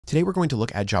Today we're going to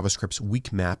look at JavaScript's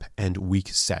WeakMap and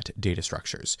WeakSet data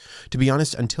structures. To be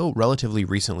honest, until relatively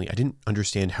recently, I didn't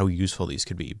understand how useful these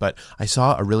could be, but I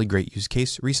saw a really great use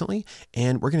case recently,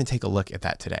 and we're going to take a look at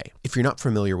that today. If you're not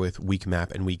familiar with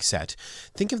WeakMap and WeakSet,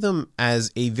 think of them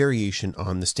as a variation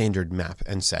on the standard map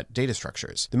and set data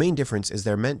structures. The main difference is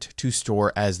they're meant to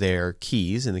store as their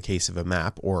keys in the case of a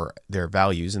map or their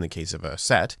values in the case of a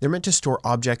set. They're meant to store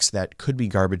objects that could be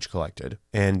garbage collected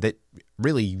and that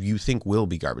really you think will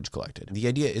be garbage collected. The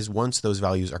idea is once those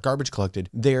values are garbage collected,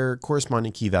 their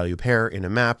corresponding key value pair in a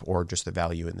map or just the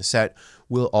value in the set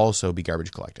will also be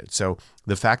garbage collected. So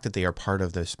the fact that they are part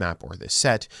of this map or this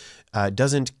set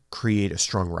doesn't create a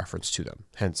strong reference to them,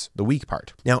 hence the weak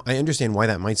part. Now, I understand why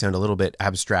that might sound a little bit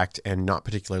abstract and not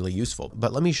particularly useful,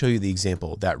 but let me show you the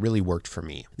example that really worked for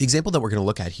me. The example that we're going to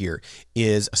look at here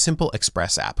is a simple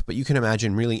Express app, but you can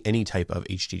imagine really any type of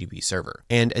HTTP server.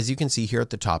 And as you can see here at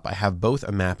the top, I have both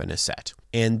a map and a set.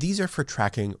 And these are for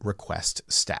tracking request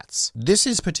stats. This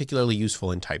is particularly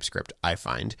useful in TypeScript, I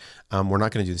find. We're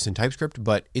not going to do this in TypeScript,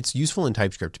 but it's useful in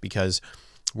TypeScript because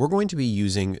we're going to be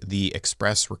using the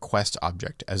express request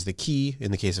object as the key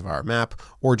in the case of our map,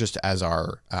 or just as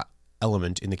our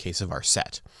element in the case of our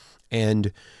set.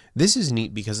 And this is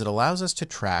neat because it allows us to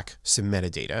track some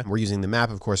metadata. We're using the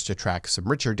map, of course, to track some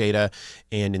richer data.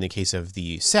 And in the case of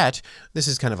the set, this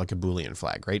is kind of like a Boolean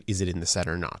flag, right? Is it in the set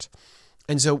or not?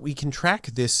 And so we can track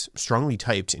this strongly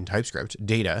typed in TypeScript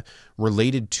data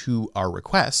related to our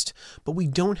request, but we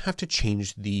don't have to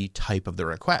change the type of the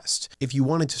request. If you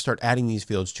wanted to start adding these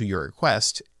fields to your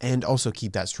request and also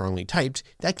keep that strongly typed,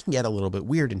 that can get a little bit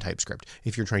weird in TypeScript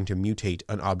if you're trying to mutate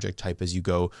an object type as you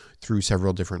go through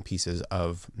several different pieces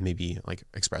of maybe like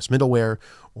Express middleware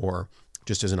or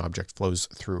just as an object flows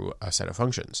through a set of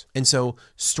functions. And so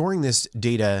storing this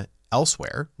data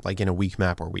elsewhere, like in a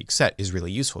WeakMap or WeakSet, is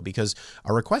really useful because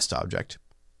a request object,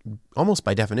 almost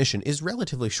by definition, is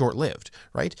relatively short-lived,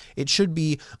 right? It should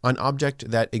be an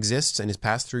object that exists and is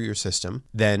passed through your system,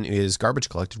 then is garbage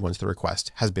collected once the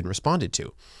request has been responded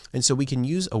to. And so we can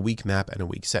use a WeakMap and a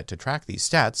WeakSet to track these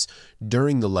stats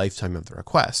during the lifetime of the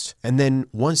request. And then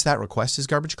once that request is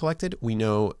garbage collected, we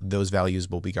know those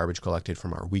values will be garbage collected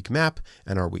from our WeakMap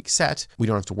and our WeakSet. We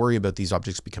don't have to worry about these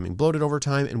objects becoming bloated over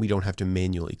time, and we don't have to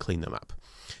manually clean them up.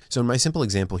 So in my simple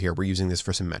example here, we're using this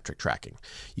for some metric tracking.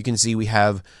 You can see we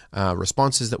have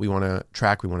responses that we want to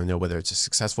track. We want to know whether it's a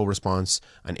successful response,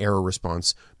 an error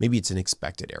response, maybe it's an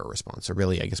expected error response. So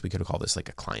really, I guess we could call this like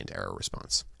a client error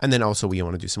response. And then also we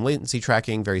want to do some latency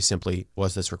tracking. Very simply,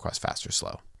 was this request fast or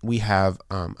slow? We have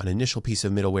an initial piece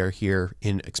of middleware here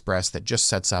in Express that just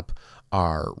sets up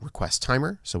our request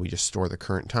timer. So we just store the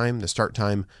current time, the start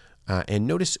time, and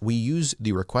notice we use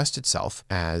the request itself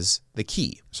as the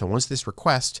key. So once this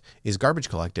request is garbage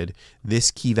collected,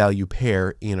 this key value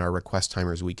pair in our request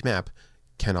timer's WeakMap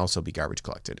can also be garbage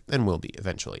collected and will be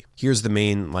eventually. Here's the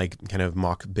main kind of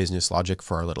mock business logic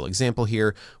for our little example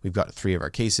here. We've got 3 of our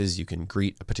cases. You can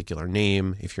greet a particular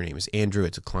name. If your name is Andrew,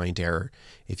 it's a client error.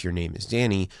 If your name is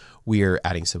Danny, we're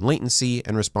adding some latency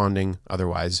and responding.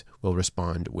 Otherwise, we'll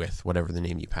respond with whatever the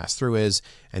name you pass through is,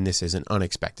 and this is an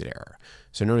unexpected error.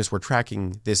 So notice we're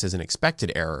tracking this as an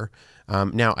expected error.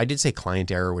 Now, I did say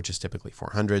client error, which is typically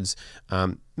 400s.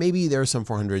 Maybe there are some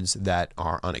 400s that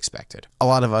are unexpected. A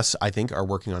lot of us, I think, are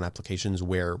working on applications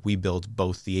where we build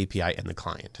both the API and the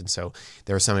client. And so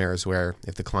there are some errors where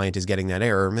if the client is getting that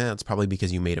error, it's probably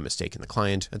because you made a mistake in the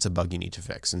client. That's a bug you need to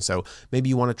fix. And so maybe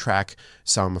you want to track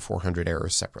some 400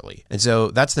 errors separately. And so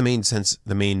that's the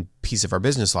main piece of our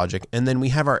business logic. And then we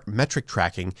have our metric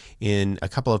tracking in a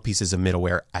couple of pieces of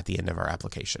middleware at the end of our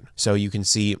application. So you can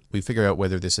see we figure out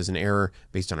whether this is an error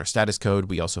based on our status code.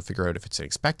 We also figure out if it's an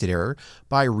expected error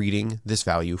by reading this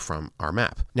value from our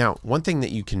map. Now, one thing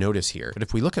that you can notice here, but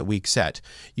if we look at WeakSet,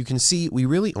 you can see we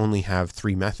really only have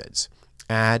 3 methods: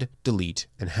 add, delete,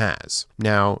 and has.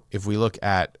 Now, if we look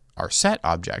at our set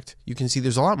object, you can see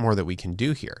there's a lot more that we can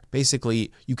do here.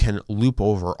 Basically, you can loop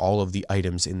over all of the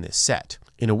items in this set.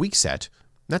 In a WeakSet,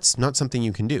 that's not something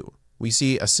you can do. We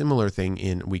see a similar thing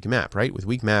in WeakMap, right? With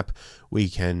WeakMap, we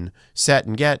can set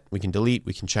and get, we can delete,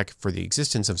 we can check for the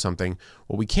existence of something.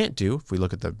 What we can't do, if we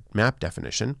look at the map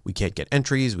definition, we can't get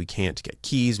entries, we can't get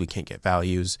keys, we can't get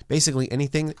values. Basically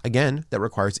anything, again, that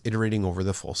requires iterating over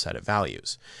the full set of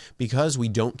values. Because we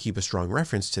don't keep a strong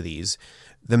reference to these,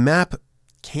 the map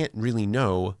can't really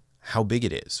know how big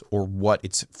it is or what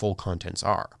its full contents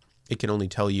are. It can only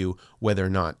tell you whether or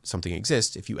not something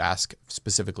exists if you ask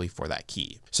specifically for that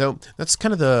key. So that's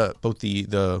kind of both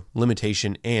the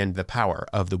limitation and the power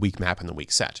of the WeakMap and the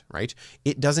WeakSet, right?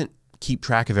 It doesn't keep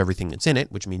track of everything that's in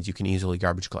it, which means you can easily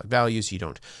garbage collect values. So you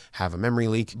don't have a memory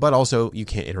leak, but also you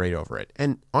can't iterate over it.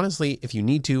 And honestly, if you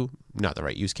need to, not the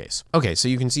right use case. Okay, so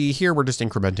you can see here, we're just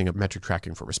incrementing a metric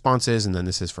tracking for responses. And then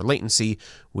this is for latency.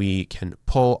 We can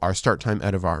pull our start time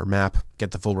out of our map,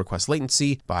 get the full request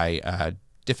latency by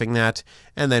diffing that,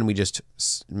 and then we just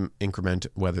increment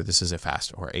whether this is a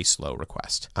fast or a slow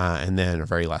request. And then our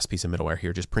very last piece of middleware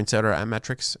here just prints out our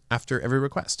metrics after every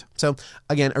request. So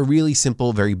again, a really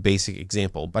simple, very basic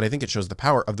example, but I think it shows the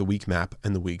power of the WeakMap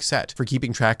and the WeakSet for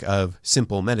keeping track of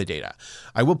simple metadata.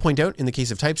 I will point out in the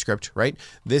case of TypeScript, right,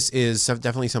 this is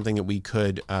definitely something that we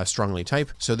could strongly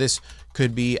type. So this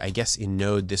could be, I guess in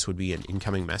Node, this would be an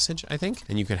incoming message, I think.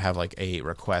 And you could have like a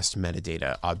request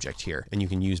metadata object here, and you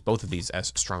can use both of these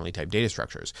as strongly typed data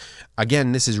structures.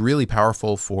 Again, this is really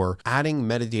powerful for adding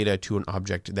metadata to an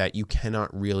object that you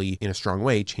cannot really, in a strong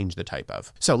way, change the type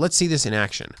of. So let's see this in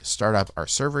action. Start up our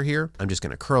server here. I'm just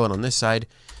going to curl it on this side.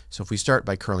 So if we start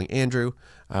by curling Andrew,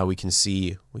 we can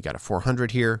see we got a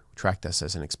 400 here. We track this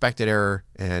as an expected error,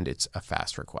 and it's a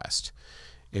fast request.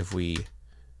 If we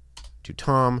do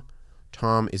Tom,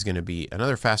 Tom is going to be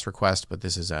another fast request, but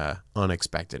this is a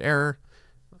unexpected error.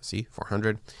 Let's see,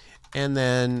 400. And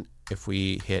then if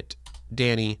we hit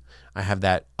Danny, I have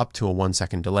that up to a 1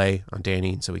 second delay on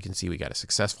Danny. So we can see we got a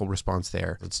successful response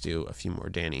there. Let's do a few more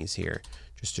Dannys here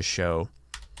just to show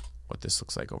what this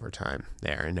looks like over time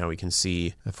there. And now we can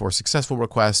see the 4 successful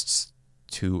requests,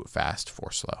 2 fast,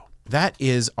 4 slow. That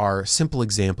is our simple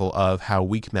example of how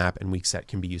WeakMap and WeakSet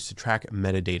can be used to track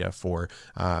metadata for,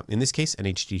 in this case, an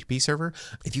HTTP server.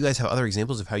 If you guys have other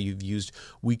examples of how you've used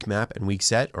WeakMap and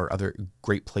WeakSet or other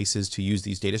great places to use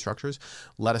these data structures,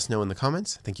 let us know in the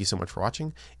comments. Thank you so much for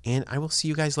watching, and I will see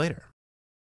you guys later.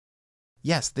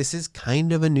 Yes, this is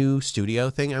kind of a new studio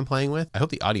thing I'm playing with. I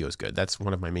hope the audio is good. That's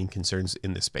one of my main concerns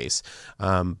in this space.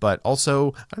 But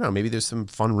also, I don't know, maybe there's some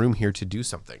fun room here to do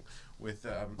something with,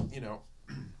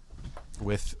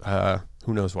 with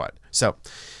who knows what. So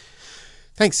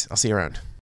thanks. I'll see you around.